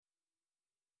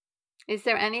Is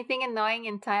there anything annoying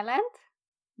in Thailand?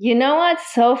 You know what?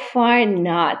 So far,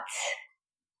 not.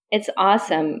 It's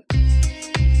awesome.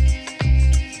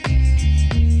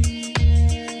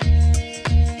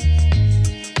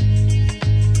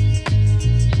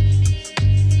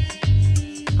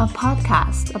 A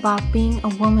podcast about being a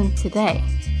woman today.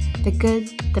 The good,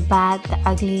 the bad, the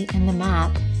ugly, and the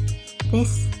mad.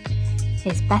 This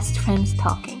is Best Friends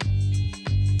Talking.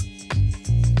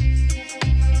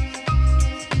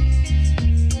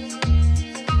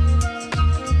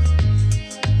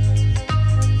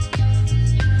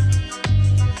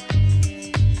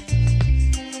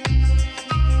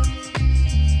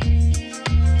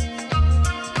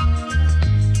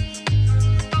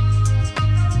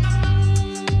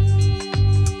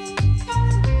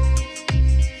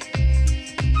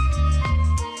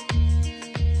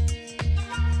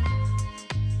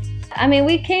 I mean,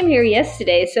 we came here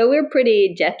yesterday, so we're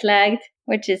pretty jet lagged,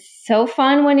 which is so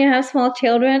fun when you have small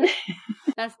children.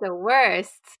 That's the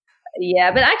worst.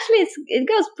 Yeah, but actually it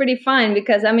goes pretty fine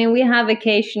because, I mean, we have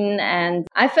vacation and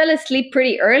I fell asleep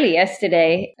pretty early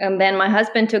yesterday. And then my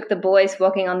husband took the boys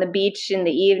walking on the beach in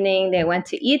the evening. They went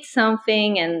to eat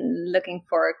something and looking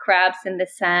for crabs in the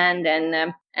sand.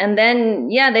 And then,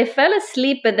 yeah, they fell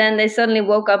asleep, but then they suddenly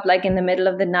woke up like in the middle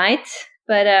of the night.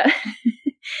 But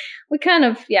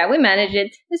we manage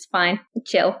it. It's fine.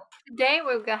 Chill. Today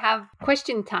we're going to have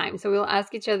question time. So we'll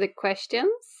ask each other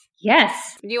questions.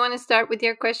 Yes. Do you want to start with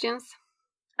your questions?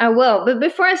 I will. But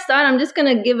before I start, I'm just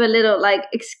going to give a little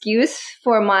excuse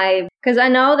for because I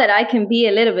know that I can be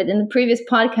a little bit in the previous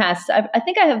podcasts. I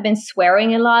think I have been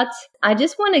swearing a lot. I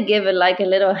just want to give a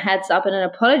little heads up and an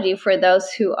apology for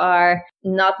those who are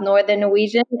not Northern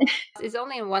Norwegian. It's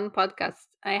only in one podcast.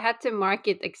 I had to mark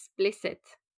it explicit.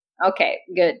 Okay,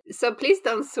 good. So please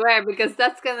don't swear because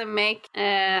that's going to make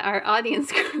our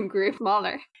audience group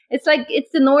smaller. It's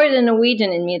the Northern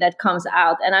Norwegian in me that comes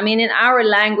out. And I mean, in our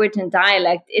language and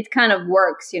dialect, it kind of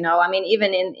works, you know. I mean,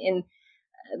 even in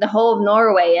the whole of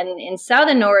Norway and in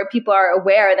Southern Norway, people are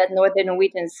aware that Northern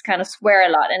Norwegians kind of swear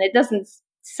a lot. And it doesn't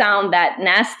sound that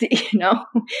nasty, you know,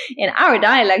 in our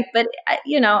dialect. But,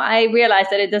 I realized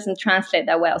that it doesn't translate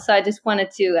that well. So I just wanted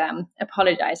to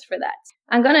apologize for that.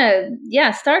 I'm going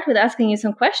to, start with asking you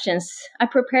some questions. I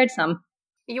prepared some.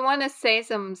 You want to say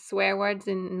some swear words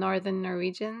in Northern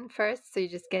Norwegian first, so you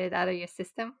just get it out of your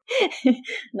system?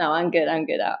 No, I'm good.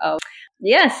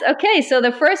 Yes. Okay. So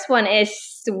the first one is,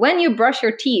 when you brush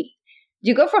your teeth,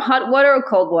 do you go for hot water or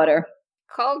cold water?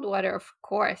 Cold water, of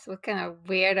course. What kind of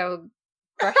weirdo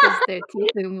brushes their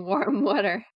teeth in warm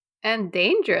water? And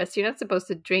dangerous. You're not supposed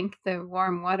to drink the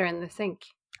warm water in the sink.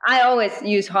 I always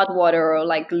use hot water or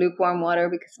lukewarm water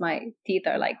because my teeth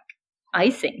are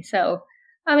icing. So,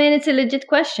 I mean, it's a legit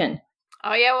question.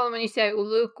 Oh, yeah. Well, when you say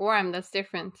lukewarm, that's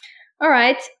different. All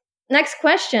right. Next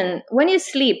question. When you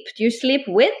sleep, do you sleep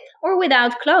with or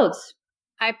without clothes?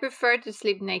 I prefer to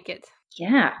sleep naked.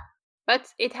 Yeah. But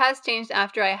it has changed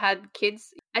after I had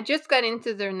kids. I just got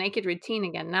into their naked routine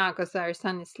again now because our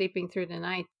son is sleeping through the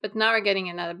night. But now we're getting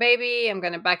another baby. I'm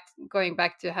going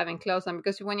back to having clothes on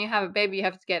because when you have a baby, you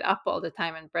have to get up all the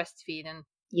time and breastfeed. And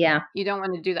yeah, you don't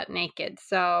want to do that naked.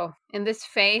 So in this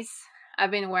phase,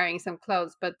 I've been wearing some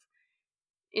clothes. But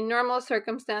in normal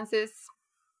circumstances,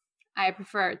 I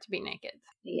prefer to be naked.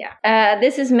 Yeah.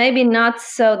 This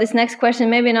next question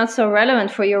may be not so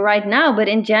relevant for you right now, but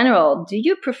in general, do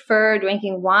you prefer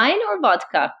drinking wine or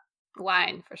vodka?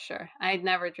 Wine, for sure. I'd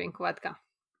never drink vodka.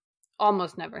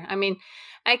 Almost never. I mean,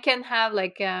 I can have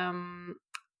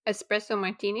espresso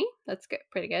martini. That's good,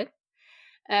 pretty good.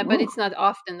 But it's not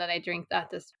often that I drink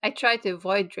that. I try to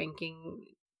avoid drinking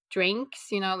drinks,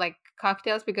 like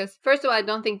cocktails, because first of all, I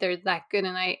don't think they're that good,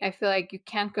 and I feel like you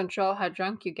can't control how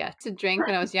drunk you get. To drink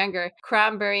when I was younger,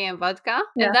 cranberry and vodka,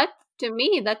 and that, to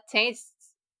me, that tastes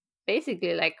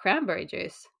basically like cranberry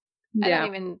juice. I don't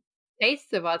even taste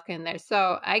the vodka in there,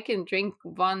 so I can drink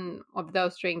one of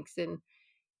those drinks in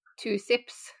 2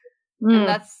 sips, and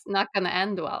that's not gonna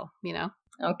end well,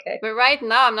 Okay. But right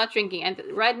now I'm not drinking, and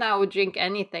right now I would drink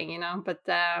anything, But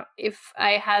if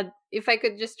I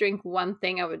could just drink one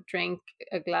thing, I would drink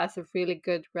a glass of really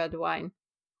good red wine.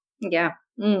 Yeah.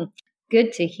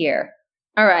 Good to hear.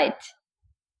 All right.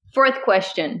 4th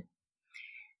question.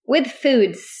 With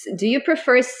foods, do you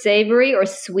prefer savory or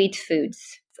sweet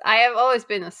foods? I have always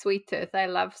been a sweet tooth. I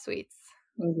love sweets.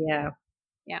 Yeah.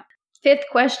 5th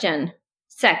question.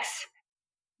 Sex.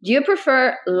 Do you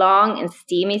prefer long and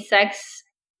steamy sex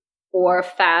or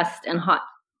fast and hot?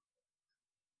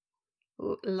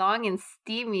 Long and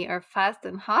steamy or fast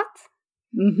and hot?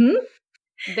 Mm-hmm.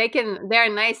 They're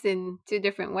nice in 2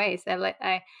 different ways.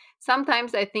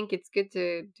 Sometimes I think it's good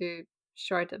to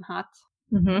short and hot.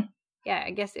 Mm-hmm. Yeah,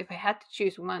 I guess if I had to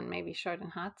choose one, maybe short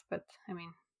and hot. But I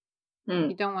mean,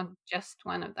 you don't want just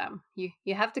one of them.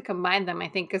 You have to combine them, I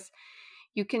think, because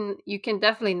you can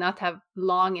definitely not have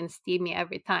long and steamy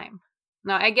every time.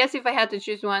 Now, I guess if I had to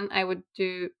choose one, I would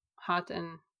do hot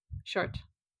and short.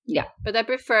 Yeah. But I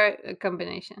prefer a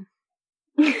combination.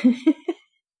 That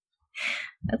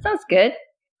sounds good.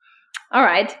 All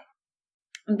right.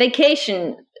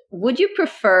 Vacation. Would you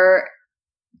prefer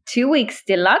 2 weeks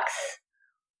deluxe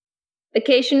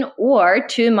vacation or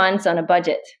 2 months on a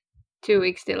budget? 2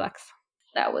 weeks deluxe.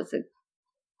 That was a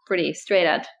pretty straight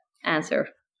out answer.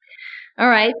 All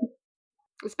right.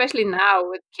 Especially now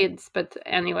with kids, but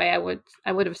anyway,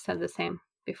 I would have said the same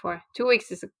before. 2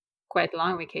 weeks is a quite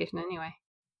long vacation anyway.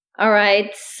 All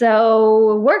right.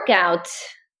 So workout,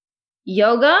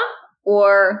 yoga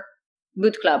or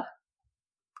boot club?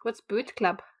 What's boot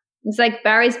club? It's like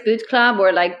Barry's boot club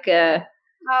or like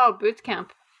oh, boot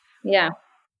camp. Yeah.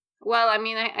 Well, I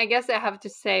mean, I guess I have to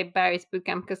say Barry's boot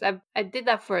camp because I did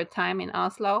that for a time in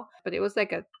Oslo, but it was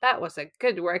that was a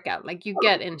good workout. Like you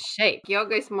get in shape.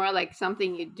 Yoga is more like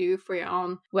something you do for your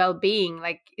own well-being.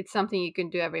 Like it's something you can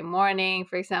do every morning,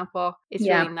 for example. It's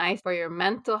really nice for your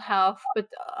mental health, but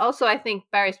also I think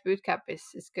Barry's boot camp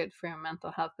is good for your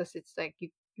mental health because it's like you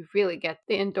really get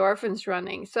the endorphins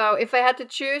running. So if I had to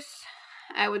choose,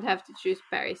 I would have to choose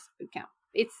Barry's boot camp.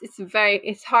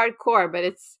 It's hardcore, but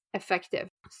it's effective.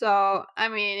 So, I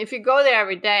mean, if you go there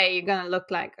every day, you're going to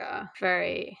look like a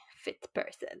very fit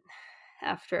person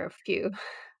after a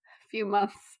few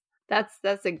months.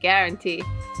 That's a guarantee.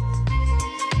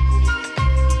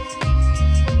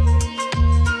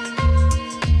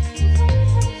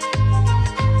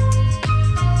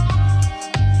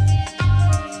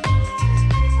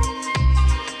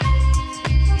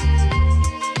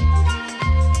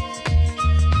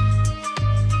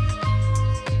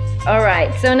 All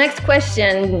right. So next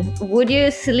question. Would you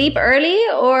sleep early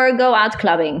or go out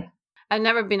clubbing? I've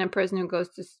never been a person who goes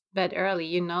to bed early.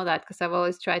 You know that because I've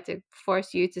always tried to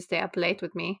force you to stay up late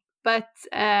with me. But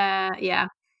yeah.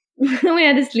 When we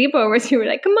had the sleepovers, you were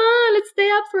like, come on, let's stay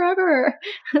up forever.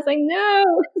 I was like, no.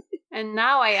 And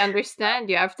now I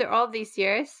understand you. After all these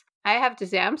years, I have to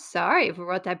say I'm sorry for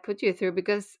what I put you through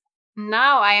because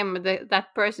now I am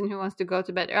that person who wants to go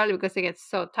to bed early because I get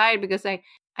so tired because I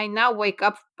now wake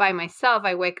up by myself.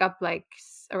 I wake up like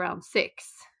around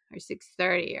 6 or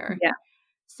 6:30 or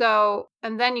so,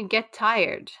 and then you get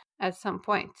tired at some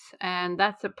point, and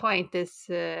that's the point is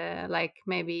like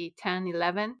maybe 10,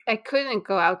 11. I couldn't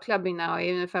go out clubbing now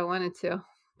even if I wanted to,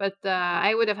 but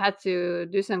I would have had to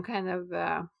do some kind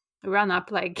of run up,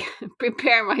 like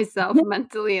prepare myself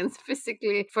mentally and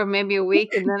physically for maybe a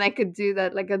week, and then I could do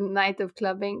that like a night of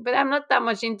clubbing. But I'm not that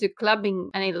much into clubbing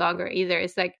any longer either.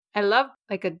 It's like I love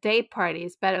like a day party.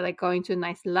 It's better like going to a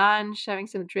nice lunch, having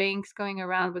some drinks, going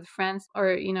around with friends,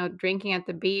 or drinking at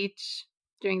the beach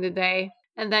during the day,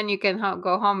 and then you can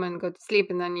go home and go to sleep,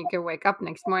 and then you can wake up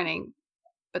next morning.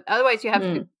 But otherwise you have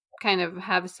to kind of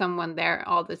have someone there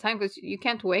all the time because you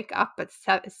can't wake up at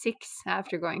 6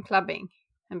 after going clubbing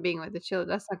and being with the children.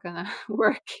 That's not gonna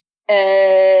work.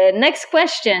 Next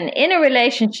question. In a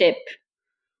relationship,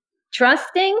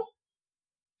 trusting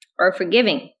or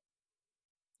forgiving?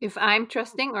 If I'm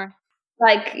trusting or?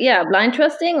 Like, blind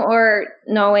trusting or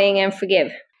knowing and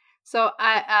forgive? So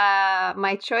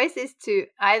my choice is to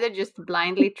either just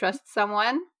blindly trust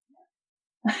someone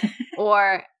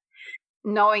or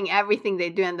knowing everything they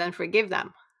do and then forgive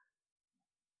them.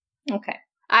 Okay.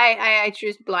 I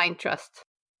choose blind trust.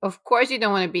 Of course, you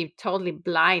don't want to be totally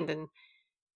blind and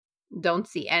don't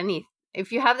see any.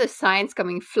 If you have the signs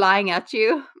coming flying at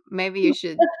you, maybe you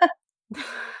should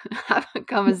have a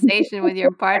conversation with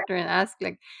your partner and ask,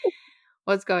 like,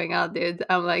 what's going on, dude?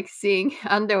 I'm like seeing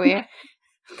underwear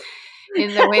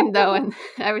in the window and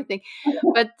everything.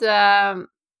 But, as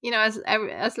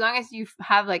long as you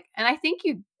have like, and I think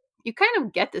you kind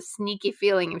of get the sneaky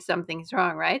feeling if something's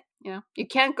wrong, right? You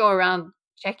can't go around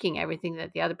checking everything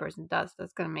that the other person does.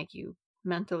 That's going to make you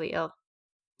mentally ill.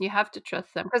 You have to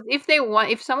trust them because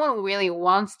if someone really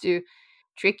wants to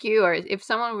trick you or if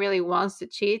someone really wants to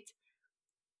cheat,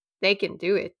 they can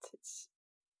do it.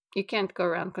 You can't go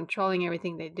around controlling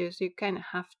everything they do. So you kind of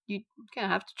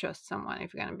have to trust someone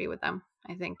if you're going to be with them,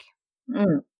 I think.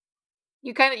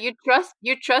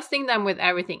 You're trusting them with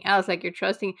everything else. Like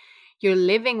you're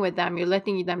living with them. You're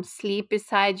letting them sleep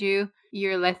beside you.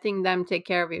 You're letting them take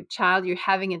care of your child. You're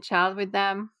having a child with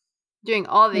them, doing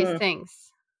all these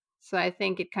things. So I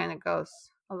think it kind of goes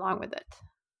along with it.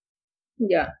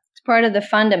 Yeah. It's part of the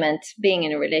fundament being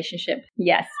in a relationship.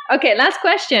 Yes. Okay. Last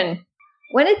question.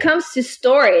 When it comes to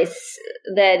stories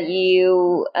that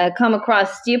you come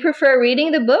across, do you prefer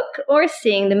reading the book or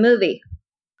seeing the movie?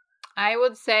 I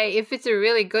would say if it's a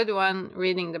really good one,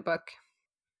 reading the book.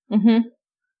 Mm-hmm.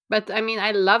 But I mean,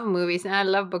 I love movies and I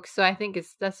love books, so I think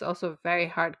that's also a very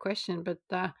hard question. But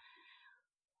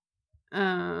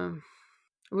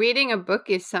reading a book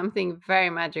is something very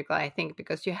magical, I think,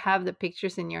 because you have the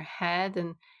pictures in your head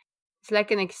and it's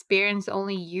like an experience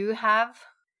only you have.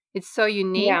 It's so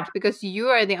unique because you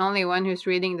are the only one who's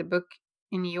reading the book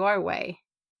in your way.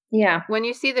 Yeah. When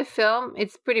you see the film,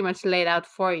 it's pretty much laid out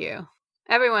for you.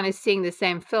 Everyone is seeing the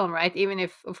same film, right? Even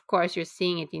if, of course, you're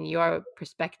seeing it in your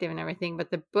perspective and everything.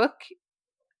 But the book,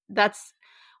 that's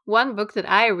one book that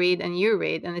I read and you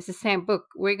read, and it's the same book.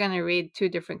 We're going to read two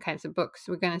different kinds of books.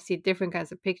 We're going to see different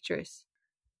kinds of pictures.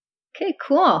 Okay,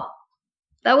 cool.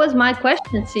 That was my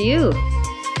question to you.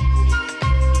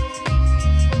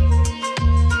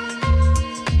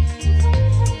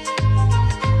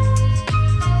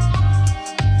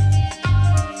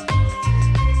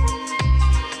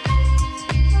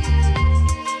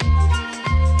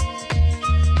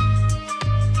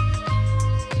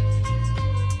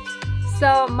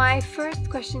 So my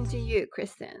first question to you,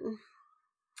 Kristen,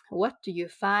 what do you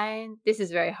find? This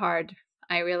is very hard,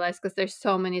 I realize, because there's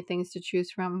so many things to choose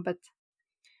from, but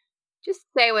just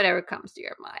say whatever comes to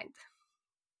your mind.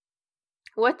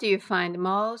 What do you find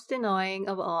most annoying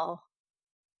of all?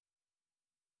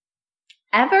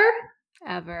 Ever?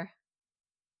 Ever.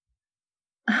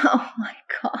 Oh my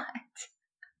God.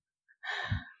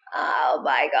 Oh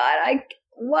my God.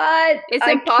 What? It's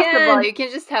impossible.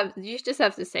 You just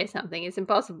have to say something. It's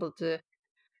impossible to.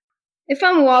 If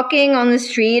I'm walking on the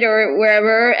street or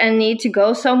wherever and need to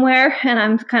go somewhere and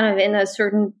I'm kind of in a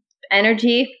certain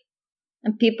energy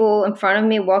and people in front of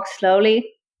me walk slowly,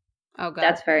 oh God,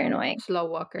 that's very annoying. Slow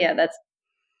walker. Yeah,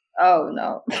 oh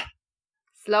no.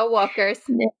 Slow walkers.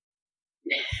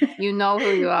 You know who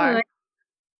you are.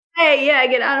 Hey, yeah,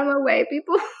 get out of my way.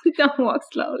 People don't walk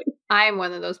slowly. I'm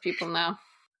one of those people now.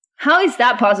 How is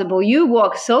that possible? You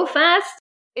walk so fast?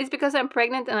 It's because I'm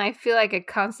pregnant and I feel like I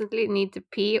constantly need to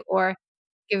pee or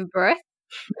give birth.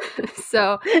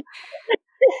 So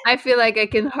I feel like I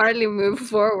can hardly move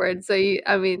forward. So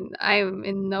I'm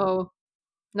in no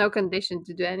condition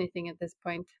to do anything at this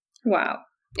point. Wow.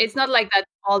 It's not like that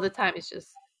all the time. It's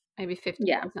just maybe 50%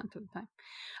 of the time.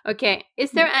 Okay. Is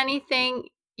there anything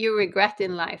you regret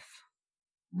in life?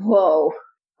 Whoa.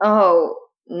 Oh,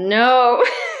 no.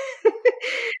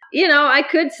 I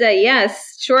could say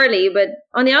yes, surely. But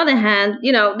on the other hand,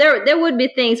 there would be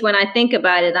things when I think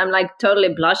about it. I'm like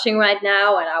totally blushing right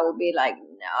now. And I will be like,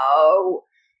 no,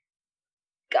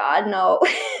 God, no.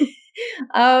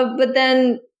 But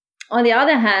then on the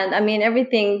other hand, I mean,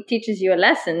 everything teaches you a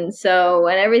lesson. So,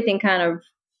 and everything kind of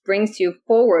brings you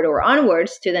forward or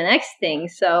onwards to the next thing.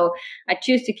 So I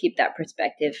choose to keep that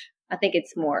perspective. I think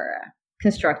it's more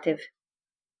constructive.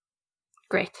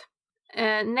 Great.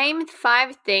 Name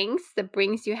 5 things that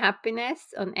brings you happiness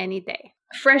on any day.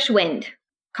 Fresh wind,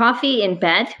 coffee in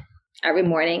bed every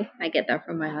morning. I get that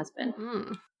from my husband.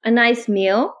 A nice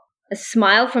meal, a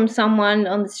smile from someone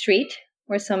on the street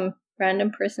or some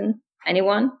random person,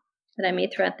 anyone that I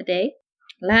meet throughout the day.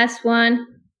 Last one,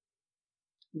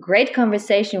 great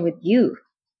conversation with you,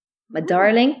 my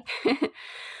darling.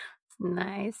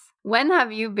 Nice. When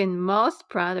have you been most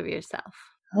proud of yourself?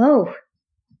 Oh,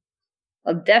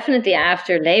 well, definitely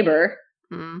after labor.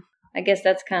 I guess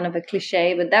that's kind of a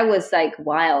cliche, but that was like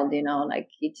wild, like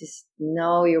you just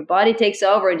know your body takes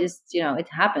over. Just, it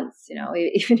happens,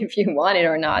 even if you want it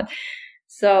or not.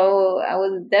 So I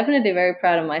was definitely very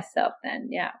proud of myself then.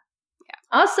 Yeah.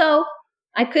 Also,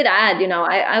 I could add,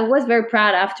 I was very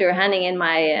proud after handing in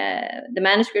the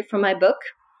manuscript for my book.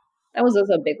 That was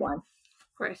also a big one.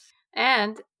 Of course.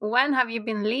 And when have you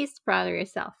been least proud of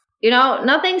yourself?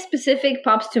 Nothing specific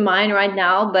pops to mind right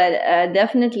now, but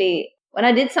definitely when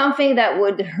I did something that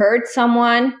would hurt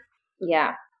someone,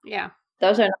 yeah.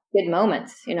 Those are not good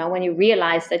moments, when you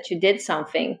realize that you did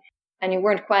something and you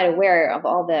weren't quite aware of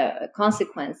all the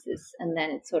consequences. And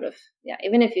then it's sort of,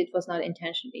 even if it was not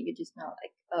intentionally, you just know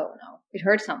like, oh no, it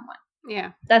hurt someone.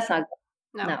 Yeah. That's not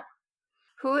good. No.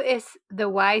 Who is the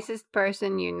wisest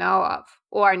person you know of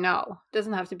or know?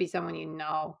 Doesn't have to be someone you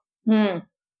know.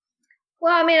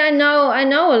 Well, I mean, I know.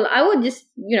 I would just,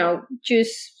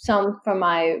 choose some from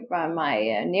my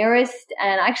nearest.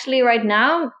 And actually, right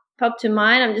now, pop to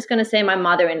mind, I'm just going to say my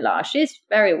mother-in-law. She's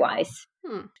very wise.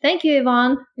 Thank you,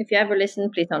 Yvonne. If you ever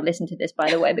listen, please don't listen to this, by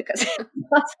the way, because it's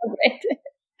not so great.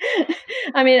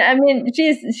 I mean,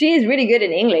 she's really good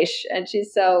in English, and she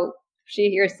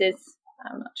hears this.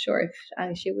 I'm not sure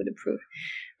if she would approve,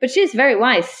 but she's very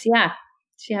wise. Yeah.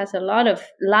 She has a lot of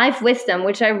life wisdom,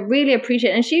 which I really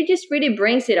appreciate. And she just really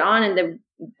brings it on in the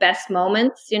best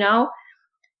moments, you know.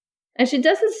 And she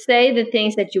doesn't say the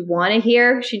things that you want to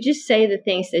hear. She just say the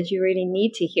things that you really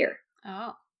need to hear.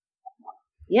 Oh.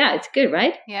 Yeah, it's good,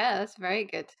 right? Yeah, that's very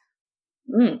good.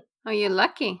 Mm. Oh, you're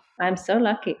lucky. I'm so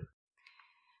lucky.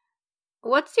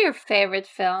 What's your favorite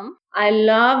film? I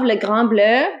love Le Grand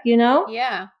Bleu, you know?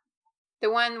 Yeah.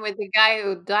 The one with the guy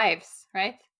who dives,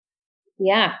 right?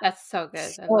 Yeah. That's so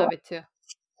good. I love it too.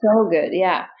 So good,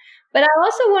 yeah. But I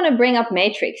also want to bring up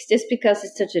Matrix just because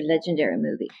it's such a legendary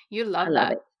movie. You love I that.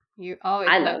 love it. You always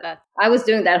love that. I was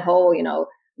doing that whole, you know,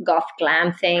 goth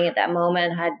glam thing at that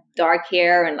moment. Had dark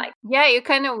hair and like. Yeah, you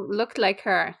kind of looked like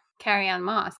her, Carrie-Anne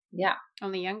Moss. Yeah.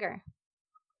 Only younger.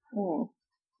 Mm.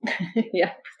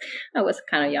 Yeah, I was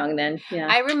kind of young then. Yeah,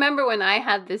 I remember when I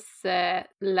had this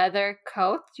leather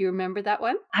coat. Do you remember that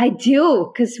one? I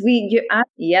do, because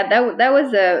that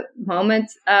was a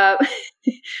moment.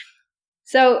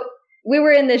 So we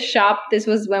were in this shop. This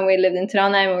was when we lived in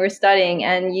Trondheim. We were studying,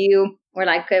 and you were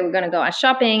like, "Okay, we're gonna go out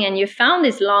shopping." And you found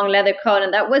this long leather coat,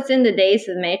 and that was in the days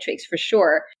of Matrix for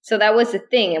sure. So that was the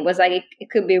thing. It was like it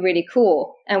could be really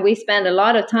cool. And we spent a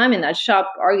lot of time in that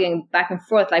shop arguing back and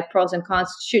forth, like pros and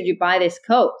cons. Should you buy this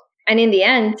coat? And in the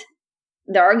end,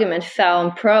 the argument fell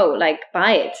on pro, like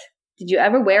buy it. Did you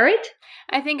ever wear it?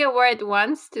 I think I wore it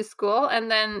once to school,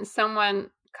 and then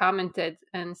someone commented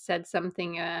and said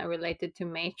something related to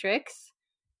Matrix,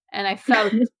 and I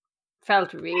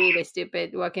felt really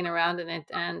stupid walking around in it,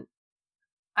 and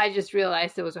I just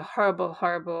realized it was a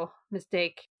horrible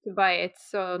mistake to buy it.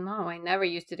 So no, I never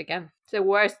used it again. It's the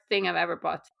worst thing I've ever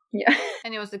bought. Yeah.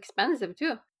 And it was expensive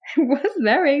too. It was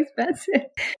very expensive.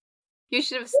 You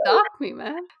should have stopped me,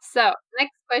 man. So,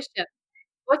 next question.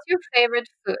 What's your favorite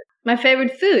food? My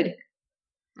favorite food?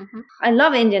 Mm-hmm. I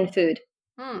love Indian food.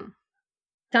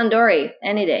 Tandoori,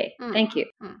 any day. Thank you.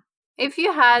 If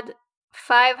you had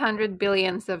 500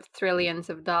 billions of trillions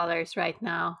of dollars right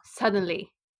now,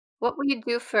 suddenly, what would you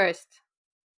do first?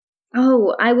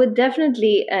 Oh, I would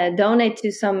definitely donate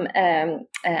to some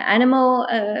animal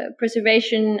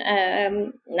preservation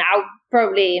now,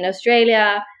 probably in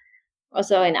Australia,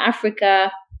 also in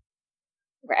Africa,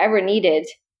 wherever needed.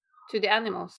 To the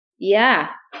animals? Yeah.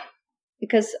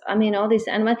 Because, I mean, all these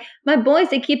animals, my boys,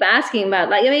 they keep asking about,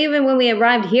 like, I mean, even when we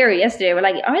arrived here yesterday, we're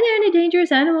like, are there any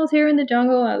dangerous animals here in the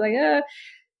jungle? I was like,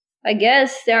 I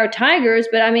guess there are tigers,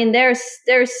 but I mean, there's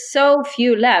so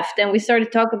few left. And we started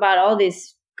to talk about all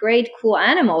these great, cool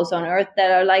animals on Earth that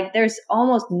are like, there's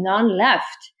almost none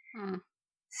left.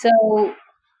 So,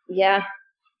 yeah,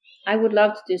 I would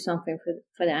love to do something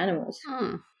for the animals.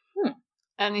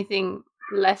 Anything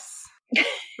less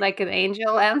like an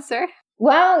angel answer?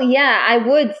 Well, yeah, I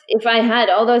would. If I had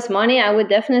all those money, I would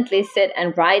definitely sit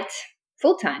and write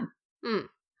full time.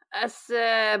 That's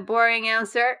a boring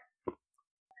answer.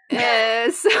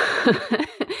 Yes.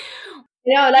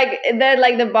 You know, like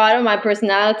the bottom of my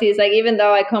personality is like, even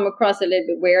though I come across a little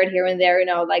bit weird here and there, you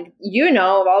know, like, you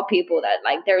know, of all people that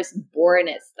like there's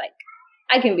boringness. Like,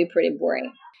 I can be pretty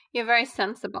boring. You're very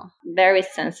sensible. Very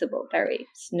sensible. Very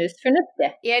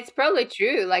snusfornuftig. Yeah, it's probably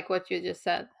true, like what you just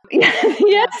said.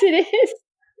 Yes, it is.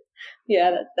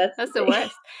 Yeah, that's the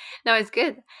worst. No, it's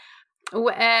good.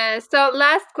 So,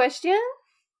 last question.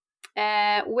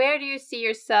 Where do you see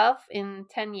yourself in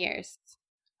 10 years?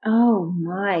 Oh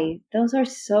my, those are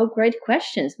so great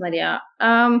questions, Maria.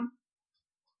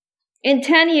 In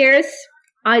 10 years,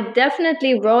 I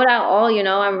definitely wrote out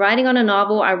I'm writing on a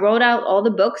novel. I wrote out all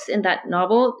the books in that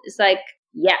novel. It's like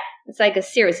a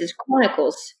series. It's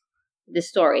chronicles, the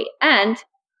story. And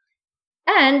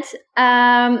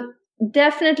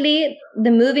definitely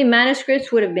the movie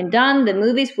manuscripts would have been done. The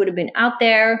movies would have been out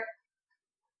there.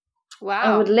 Wow.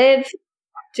 I would live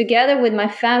together with my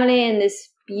family in this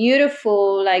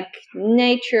beautiful, like,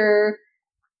 nature.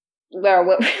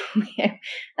 Well,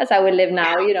 that's how we live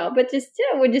now, you know. But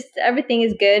everything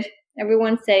is good.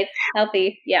 Everyone's safe,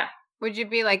 healthy. Yeah. Would you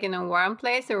be like in a warm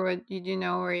place, or would you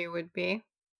know where you would be?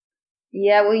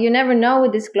 Yeah, well, you never know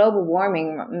with this global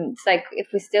warming. It's like if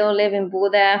we still live in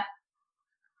Bodø,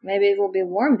 maybe it will be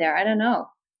warm there. I don't know.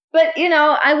 But, you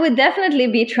know, I would definitely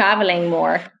be traveling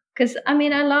more. Because, I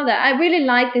mean, I love that. I really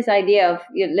like this idea of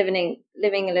living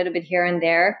a little bit here and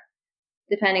there,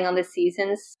 depending on the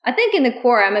seasons. I think in the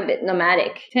core, I'm a bit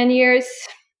nomadic. 10 years,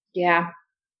 yeah.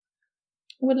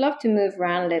 I would love to move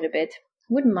around a little bit.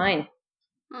 Wouldn't mind.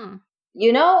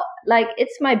 You know, like,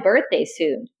 it's my birthday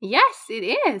soon. Yes,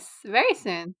 it is. Very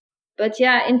soon. But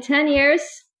yeah, in 10 years,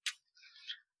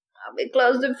 I'll be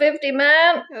close to 50,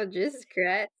 man. Oh, Jesus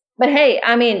Christ. But hey,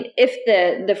 I mean, if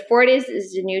the 40s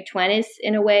is the new 20s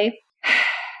in a way,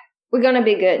 We're gonna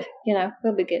be good.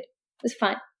 We'll be good. It's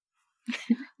fine.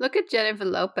 Look at Jennifer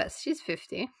Lopez. She's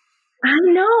 50. I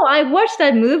know. I watched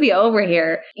that movie over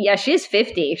here. Yeah, she's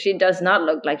 50. She does not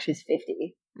look like she's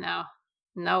 50.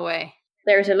 No way.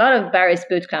 There's a lot of Barry's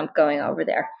boot camp going over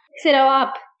there. Mix it all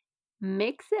up.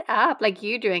 Mix it up like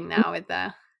you're doing now with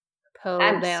the pole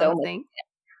dancing.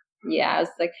 Yeah, I was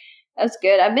like, that's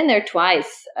good. I've been there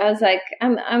twice. I was like,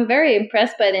 I'm very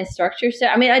impressed by the instructors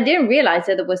there. I mean, I didn't realize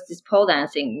that there was this pole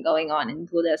dancing going on in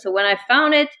Bodø. So when I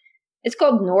found it, it's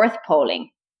called North Poling.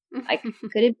 Like,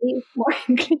 could it be more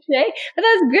cliche? But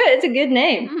that's good. It's a good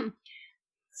name. Mm.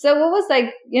 So what was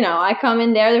like, I come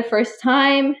in there the first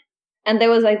time, and there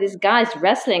was like this guy's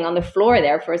wrestling on the floor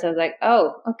there first. I was like,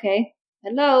 oh, okay.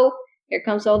 Hello. Here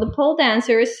comes all the pole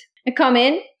dancers. I come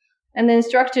in, and the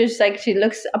instructor's like, she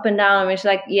looks up and down, and she's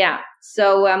like, yeah.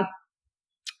 So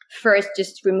first,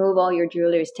 just remove all your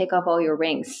jewelry, take off all your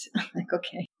rings. I'm like,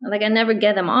 okay. I'm like, I never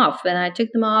get them off. And I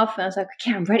took them off, and I was like,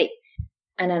 okay, I'm ready.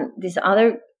 And then these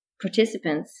other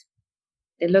participants,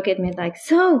 they look at me like,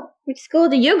 so which school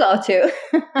do you go to?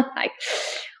 I'm like,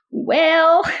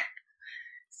 well,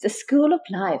 it's the school of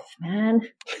life, man.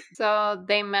 So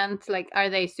they meant like, are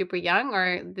they super young,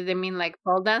 or did they mean like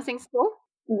pole dancing school?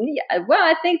 Yeah, well,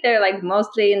 I think they're like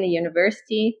mostly in the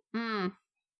university. Mm.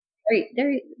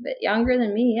 They're a bit younger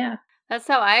than me, yeah. That's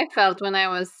how I felt when I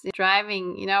was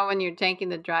driving. When you're taking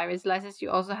the driver's license, you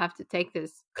also have to take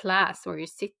this class where you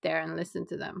sit there and listen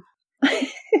to them.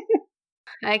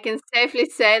 I can safely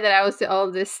say that I was the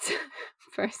oldest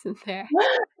person there.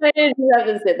 I didn't have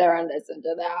to sit there and listen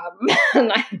to them.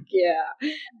 Like, yeah,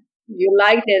 you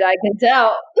liked it, I can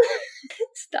tell.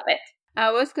 Stop it.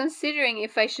 I was considering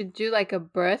if I should do like a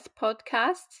birth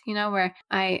podcast, where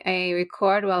I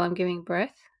record while I'm giving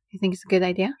birth. You think it's a good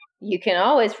idea? You can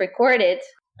always record it,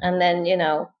 and then,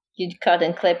 you'd cut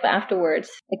and clip afterwards.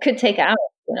 It could take hours,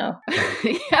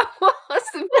 Yeah,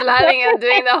 what's the planning on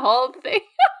doing the whole thing?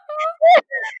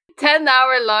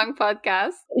 10-hour long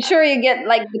podcast. Sure, you get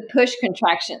like the push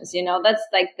contractions, that's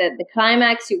like the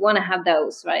climax. You want to have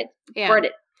those, right? Yeah. Record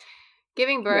it.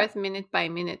 Giving birth minute by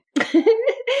minute.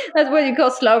 That's what you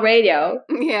call slow radio.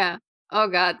 Yeah. Oh,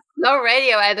 God. Slow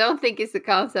radio, I don't think is the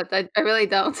concept. I really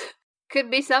don't.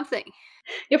 Could be something.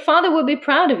 Your father would be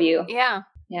proud of you. Yeah.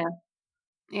 Yeah.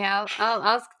 Yeah, I'll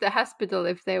ask the hospital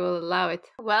if they will allow it.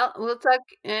 Well, we'll talk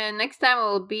next time.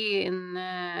 We'll be in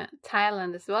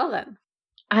Thailand as well then.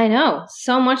 I know.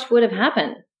 So much would have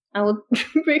happened. I will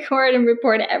record and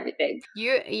report everything.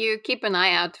 You keep an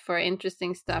eye out for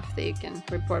interesting stuff that you can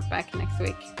report back next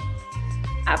week.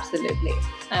 Absolutely.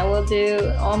 I will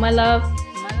do. All my love.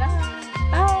 My love.